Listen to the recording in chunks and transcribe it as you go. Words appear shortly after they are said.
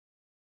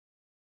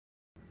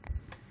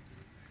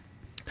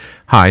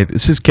Hi,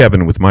 this is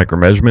Kevin with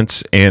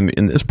Micro-Measurements, and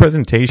in this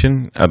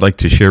presentation, I'd like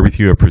to share with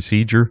you a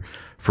procedure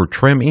for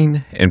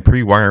trimming and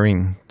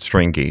pre-wiring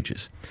strain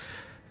gauges.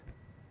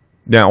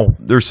 Now,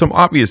 there's some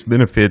obvious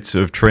benefits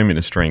of trimming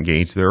a strain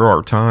gauge. There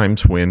are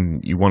times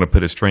when you want to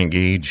put a strain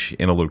gauge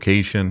in a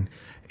location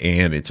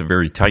and it's a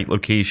very tight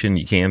location.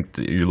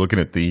 You're looking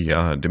at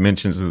the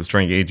dimensions of the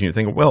strain gauge and you're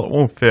thinking, well, it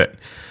won't fit.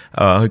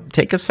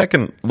 Take a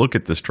second look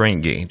at the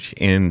strain gauge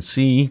and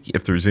see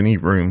if there's any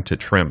room to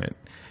trim it.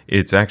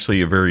 It's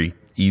actually a very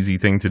easy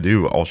thing to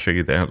do. I'll show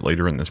you that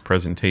later in this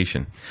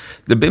presentation.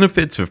 The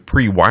benefits of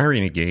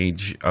pre-wiring a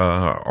gauge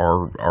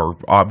are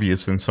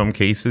obvious in some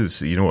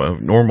cases. You know, a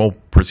normal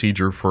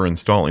procedure for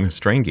installing a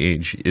strain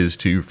gauge is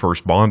to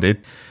first bond it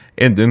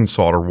and then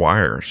solder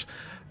wires.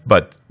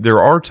 But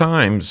there are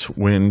times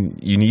when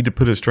you need to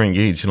put a strain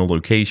gauge in a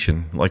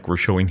location like we're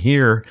showing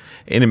here,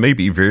 and it may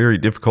be very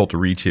difficult to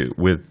reach it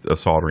with a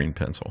soldering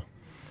pencil.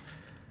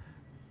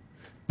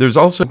 There's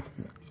also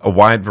a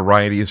wide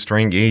variety of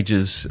strain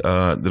gauges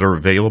that are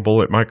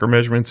available at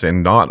Micro-Measurements,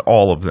 and not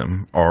all of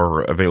them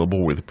are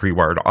available with a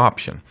pre-wired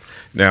option.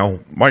 Now,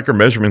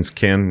 Micro-Measurements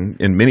can,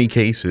 in many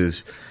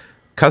cases,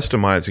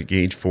 customize a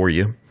gauge for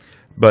you,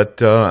 but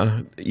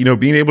you know,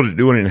 being able to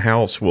do it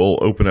in-house will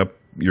open up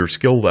your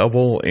skill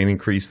level and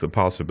increase the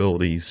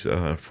possibilities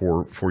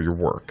for your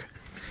work.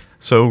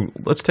 So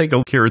let's take a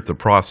look here at the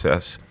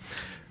process.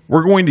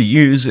 We're going to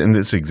use, in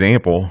this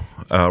example,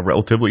 a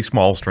relatively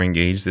small strain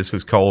gauge. This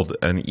is called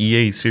an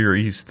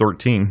CEA-Series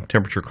 13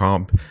 temperature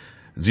comp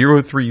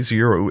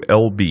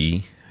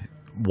 030LB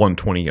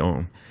 120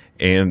 ohm,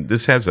 and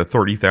this has a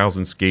 30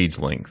 thousandths gauge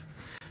length.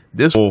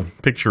 This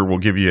picture will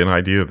give you an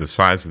idea of the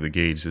size of the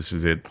gauge. This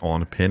is it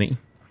on a penny.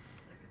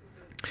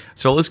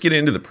 So let's get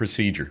into the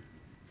procedure.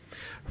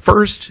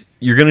 First,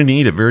 you're going to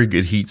need a very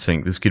good heat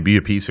sink. This could be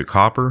a piece of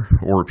copper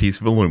or a piece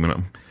of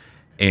aluminum.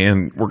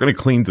 And we're going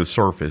to clean the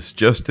surface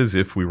just as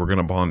if we were going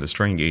to bond a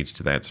strain gauge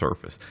to that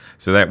surface.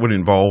 So that would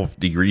involve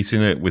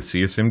degreasing it with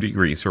CSM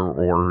degreaser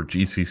or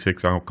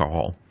GC6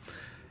 alcohol,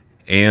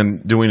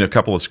 and doing a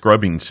couple of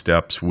scrubbing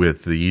steps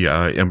with the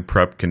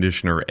M-Prep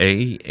Conditioner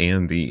A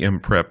and the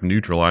M-Prep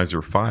Neutralizer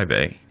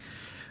 5A.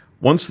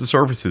 Once the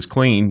surface is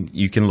clean,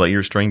 you can lay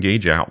your strain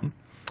gauge out.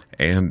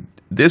 And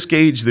this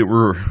gauge that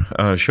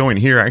we're showing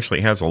here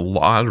actually has a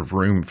lot of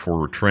room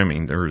for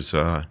trimming. There's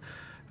a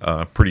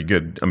pretty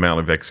good amount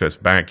of excess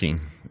backing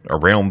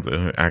around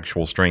the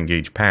actual strain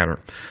gauge pattern.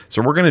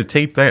 So we're going to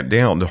tape that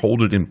down to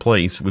hold it in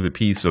place with a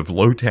piece of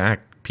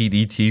low-tack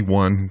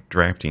PDT-1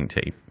 drafting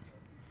tape.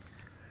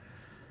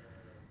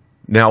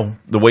 Now,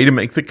 the way to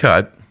make the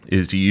cut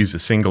is to use a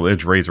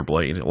single-edge razor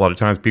blade. A lot of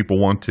times people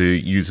want to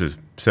use a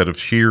set of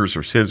shears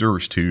or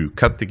scissors to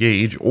cut the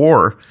gauge,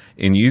 or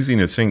in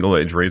using a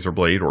single-edge razor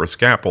blade or a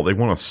scalpel, they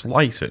want to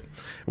slice it.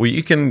 Well,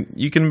 you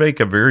can make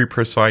a very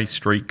precise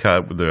straight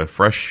cut with a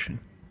fresh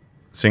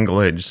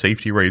single-edge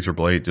safety razor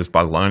blade just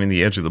by lining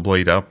the edge of the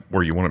blade up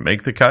where you want to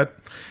make the cut,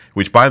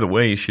 which, by the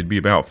way, should be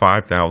about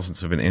 5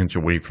 thousandths of an inch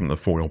away from the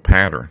foil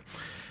pattern.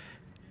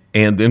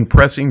 And then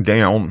pressing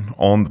down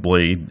on the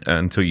blade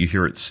until you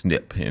hear it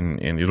snip,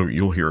 and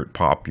you'll hear it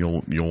pop.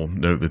 You'll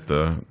know that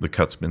the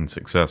cut's been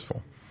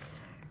successful.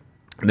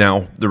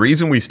 Now, the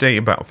reason we stay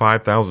about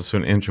 5 thousandths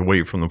of an inch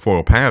away from the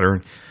foil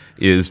pattern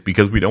is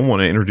because we don't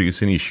want to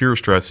introduce any shear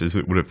stresses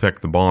that would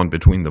affect the bond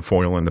between the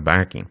foil and the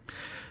backing.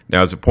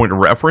 Now, as a point of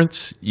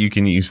reference, you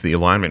can use the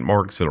alignment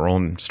marks that are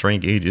on strain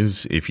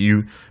gauges. If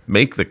you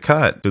make the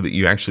cut so that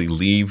you actually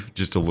leave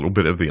just a little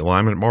bit of the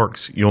alignment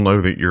marks, you'll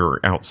know that you're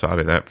outside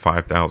of that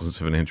 5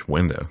 thousandths of an inch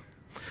window.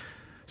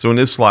 So in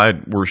this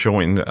slide, we're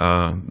showing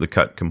the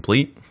cut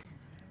complete.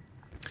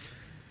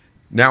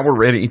 Now we're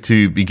ready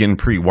to begin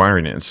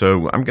pre-wiring it.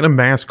 So I'm going to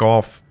mask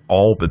off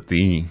all but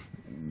the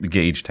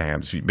gauge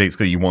tabs.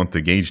 Basically, you want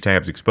the gauge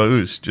tabs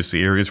exposed, just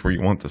the areas where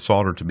you want the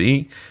solder to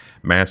be.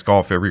 Mask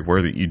off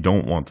everywhere that you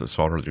don't want the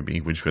solder to be,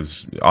 which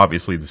was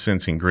obviously the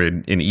sensing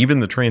grid, and even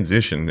the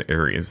transition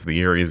areas, the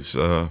areas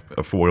of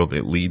foil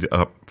that lead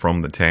up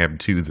from the tab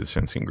to the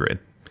sensing grid.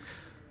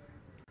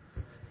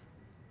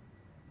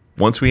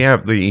 Once we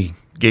have the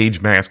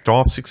gauge masked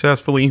off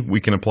successfully, we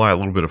can apply a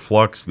little bit of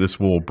flux. This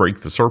will break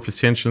the surface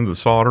tension of the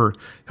solder,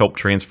 help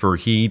transfer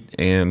heat,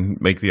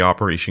 and make the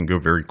operation go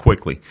very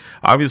quickly.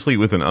 Obviously,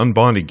 with an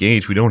unbonded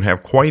gauge, we don't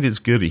have quite as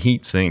good a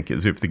heat sink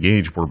as if the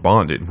gauge were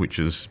bonded, which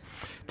is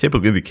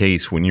typically the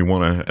case when you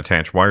want to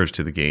attach wires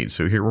to the gauge.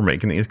 So here we're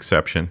making the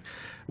exception.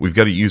 We've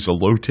got to use a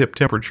low tip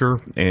temperature,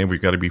 and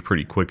we've got to be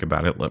pretty quick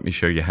about it. Let me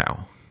show you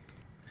how.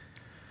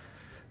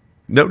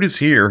 Notice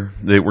here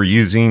that we're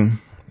using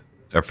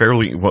a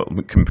fairly, well,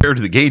 compared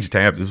to the gauge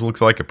tabs, this looks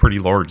like a pretty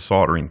large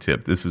soldering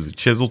tip. This is a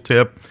chisel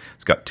tip.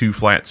 It's got 2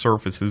 flat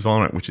surfaces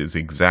on it, which is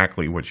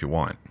exactly what you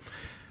want.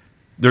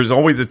 There's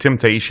always a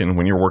temptation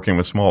when you're working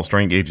with small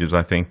strain gauges,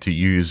 I think, to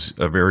use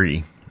a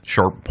very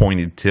sharp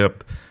pointed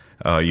tip.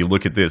 You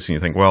look at this and you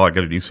think, well, I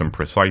got to do some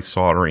precise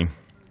soldering.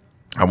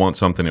 I want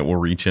something that will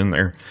reach in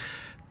there.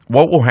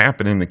 What will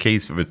happen in the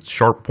case of a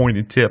sharp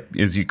pointed tip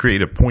is you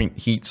create a point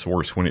heat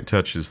source when it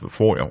touches the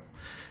foil.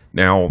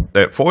 Now,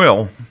 that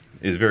foil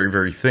is very,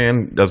 very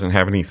thin, doesn't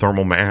have any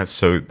thermal mass,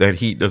 so that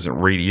heat doesn't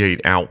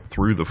radiate out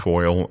through the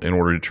foil in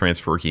order to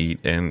transfer heat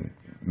and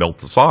melt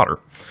the solder.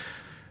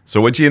 So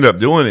what you end up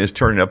doing is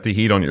turning up the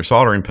heat on your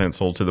soldering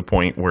pencil to the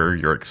point where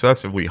you're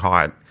excessively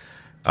hot.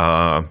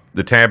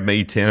 The tab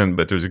may tend,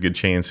 but there's a good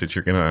chance that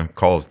you're going to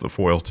cause the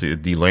foil to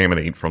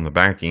delaminate from the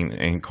backing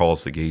and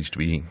cause the gauge to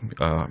be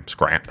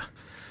scrap.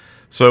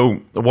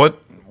 So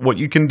what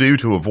you can do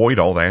to avoid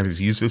all that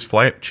is use this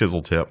flat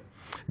chisel tip.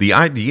 The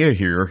idea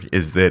here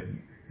is that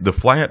the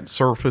flat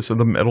surface of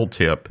the metal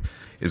tip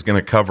is going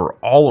to cover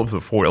all of the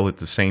foil at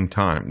the same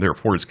time.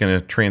 Therefore, it's going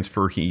to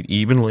transfer heat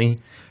evenly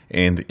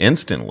and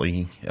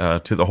instantly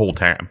to the whole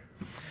tab.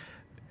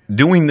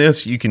 Doing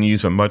this, you can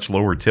use a much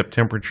lower tip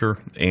temperature,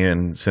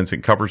 and since it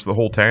covers the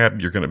whole tab,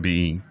 you're going to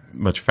be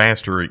much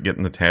faster at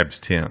getting the tabs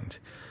tinned.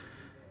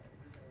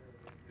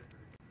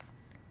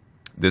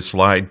 This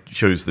slide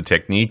shows the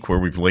technique where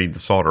we've laid the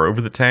solder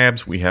over the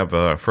tabs. We have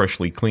a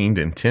freshly cleaned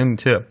and tinned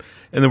tip,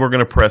 and then we're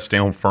going to press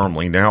down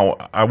firmly. Now,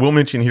 I will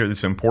mention here that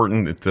it's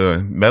important that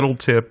the metal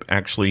tip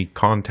actually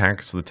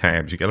contacts the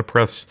tabs. You got to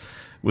press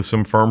with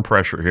some firm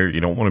pressure here. You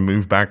don't want to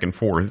move back and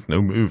forth,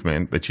 no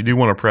movement, but you do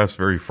want to press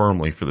very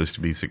firmly for this to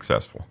be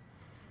successful.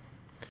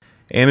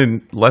 And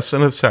in less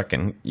than a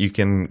second, you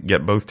can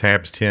get both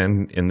tabs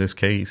tinned, in this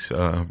case,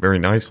 very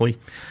nicely.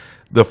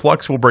 The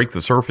flux will break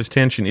the surface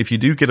tension. If you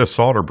do get a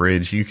solder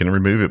bridge, you can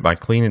remove it by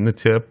cleaning the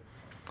tip,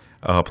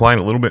 applying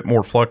a little bit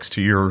more flux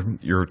to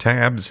your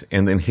tabs,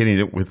 and then hitting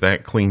it with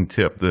that clean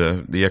tip.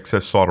 The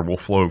excess solder will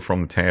flow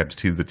from the tabs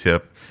to the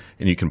tip,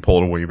 and you can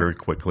pull it away very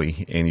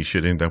quickly, and you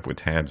should end up with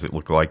tabs that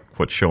look like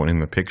what's shown in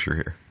the picture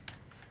here.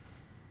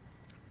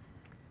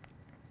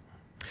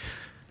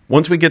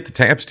 Once we get the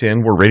tabs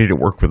tinned, we're ready to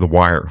work with the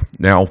wire.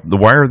 Now, the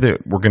wire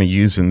that we're going to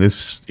use in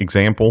this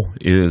example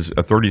is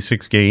a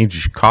 36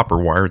 gauge copper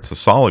wire. It's a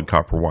solid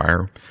copper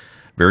wire,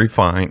 very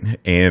fine,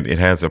 and it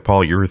has a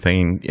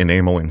polyurethane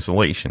enamel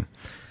insulation.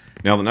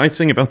 Now, the nice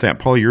thing about that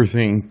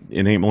polyurethane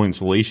enamel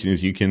insulation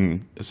is you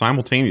can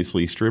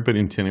simultaneously strip it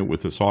and tin it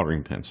with a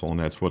soldering pencil, and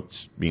that's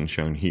what's being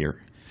shown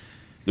here.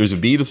 There's a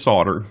bead of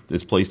solder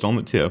that's placed on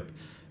the tip.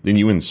 Then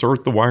you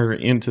insert the wire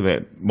into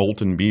that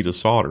molten bead of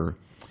solder,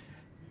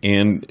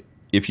 and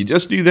if you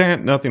just do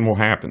that, nothing will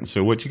happen.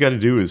 So what you got to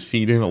do is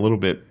feed in a little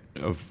bit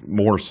of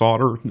more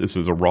solder. This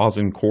is a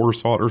rosin core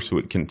solder, so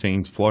it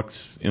contains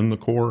flux in the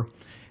core.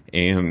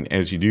 And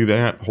as you do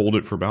that, hold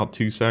it for about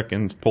 2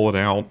 seconds, pull it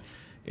out,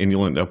 and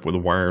you'll end up with a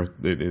wire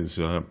that is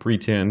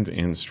pre-tinned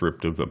and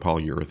stripped of the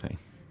polyurethane.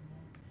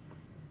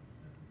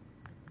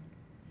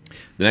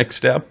 The next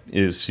step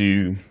is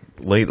to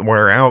lay the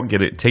wire out, get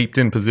it taped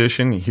in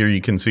position. Here you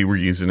can see we're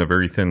using a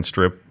very thin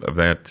strip of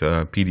that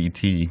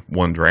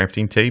PDT-1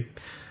 drafting tape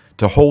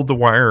to hold the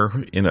wire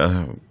in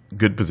a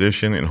good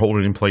position and hold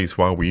it in place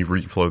while we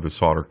reflow the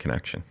solder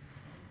connection.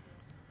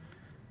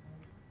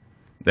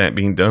 That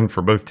being done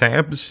for both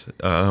tabs,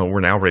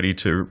 we're now ready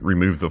to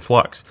remove the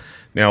flux.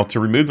 Now, to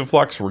remove the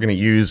flux, we're going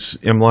to use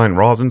M-line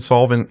rosin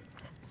solvent.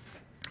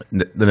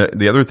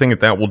 The other thing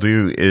that will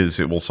do is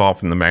it will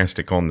soften the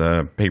mastic on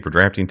the paper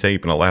drafting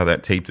tape and allow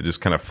that tape to just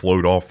kind of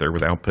float off there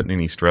without putting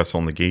any stress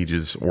on the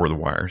gauges or the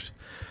wires.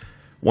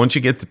 Once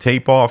you get the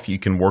tape off, you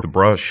can work the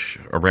brush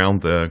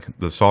around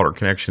the solder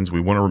connections.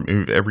 We want to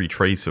remove every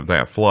trace of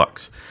that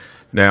flux.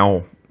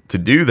 Now, to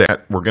do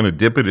that, we're going to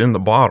dip it in the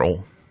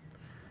bottle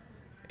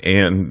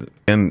and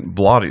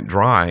blot it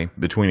dry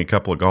between a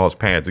couple of gauze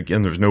pads.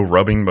 Again, there's no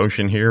rubbing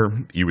motion here.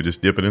 You would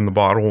just dip it in the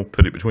bottle,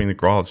 put it between the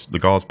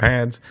gauze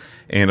pads,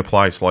 and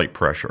apply slight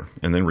pressure,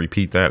 and then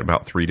repeat that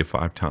about 3 to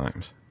 5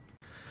 times.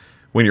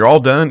 When you're all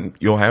done,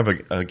 you'll have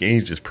a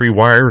gauge that's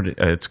pre-wired.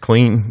 It's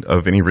clean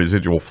of any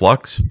residual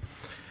flux.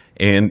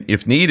 And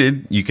if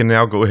needed, you can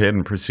now go ahead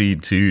and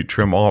proceed to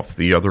trim off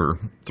the other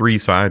 3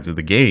 sides of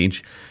the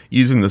gauge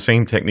using the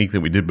same technique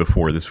that we did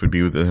before. This would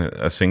be with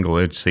a single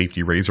edge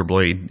safety razor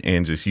blade,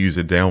 and just use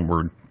a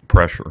downward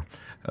pressure,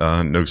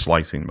 no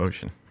slicing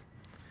motion.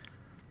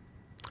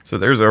 So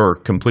there's our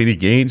completed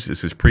gauge.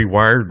 This is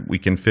pre-wired. We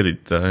can fit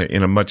it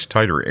in a much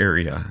tighter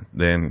area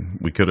than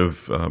we could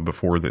have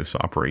before this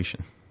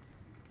operation.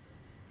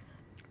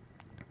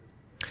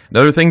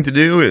 Another thing to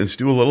do is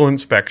do a little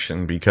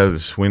inspection,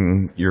 because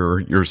when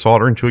you're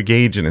soldering to a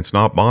gauge and it's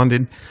not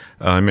bonded,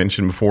 I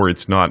mentioned before,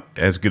 it's not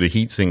as good a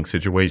heat sink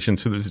situation.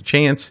 So there's a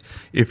chance,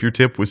 if your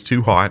tip was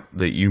too hot,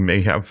 that you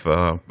may have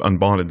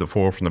unbonded the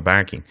foil from the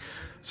backing.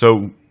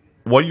 So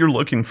what you're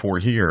looking for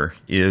here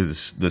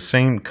is the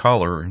same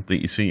color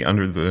that you see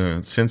under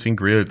the sensing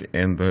grid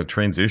and the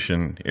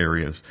transition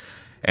areas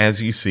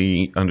as you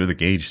see under the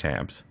gauge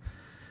tabs.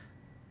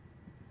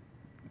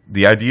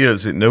 The idea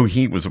is that no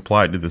heat was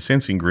applied to the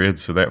sensing grid,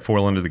 so that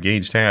foil under the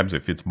gauge tabs,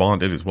 if it's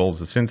bonded as well as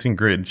the sensing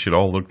grid, should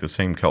all look the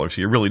same color.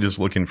 So you're really just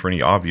looking for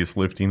any obvious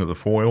lifting of the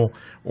foil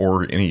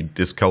or any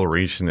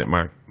discoloration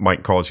that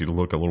might cause you to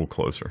look a little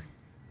closer.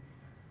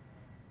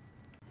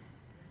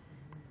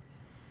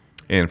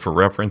 And for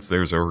reference,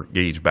 there's our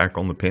gauge back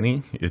on the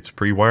penny. It's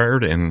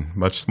pre-wired and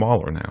much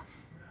smaller now.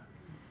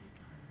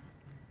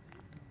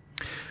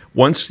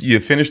 Once you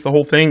finish the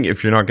whole thing,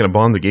 if you're not going to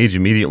bond the gauge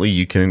immediately,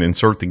 you can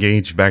insert the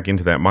gauge back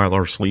into that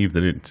Mylar sleeve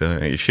that it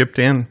is shipped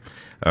in,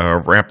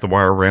 wrap the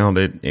wire around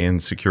it,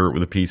 and secure it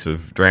with a piece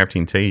of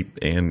drafting tape,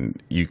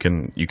 and you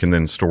can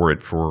then store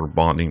it for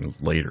bonding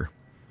later.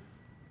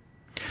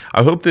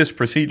 I hope this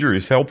procedure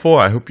is helpful.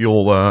 I hope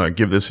you'll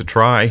give this a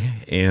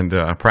try and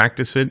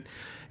practice it.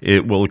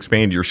 It will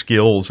expand your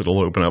skills. It'll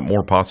open up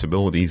more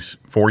possibilities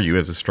for you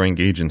as a strain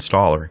gauge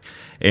installer.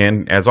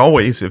 And as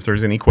always, if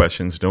there's any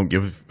questions,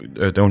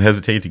 don't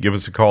hesitate to give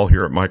us a call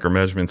here at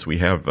Micro-Measurements. We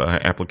have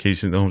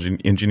application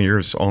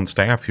engineers on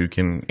staff who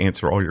can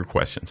answer all your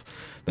questions.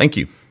 Thank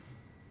you.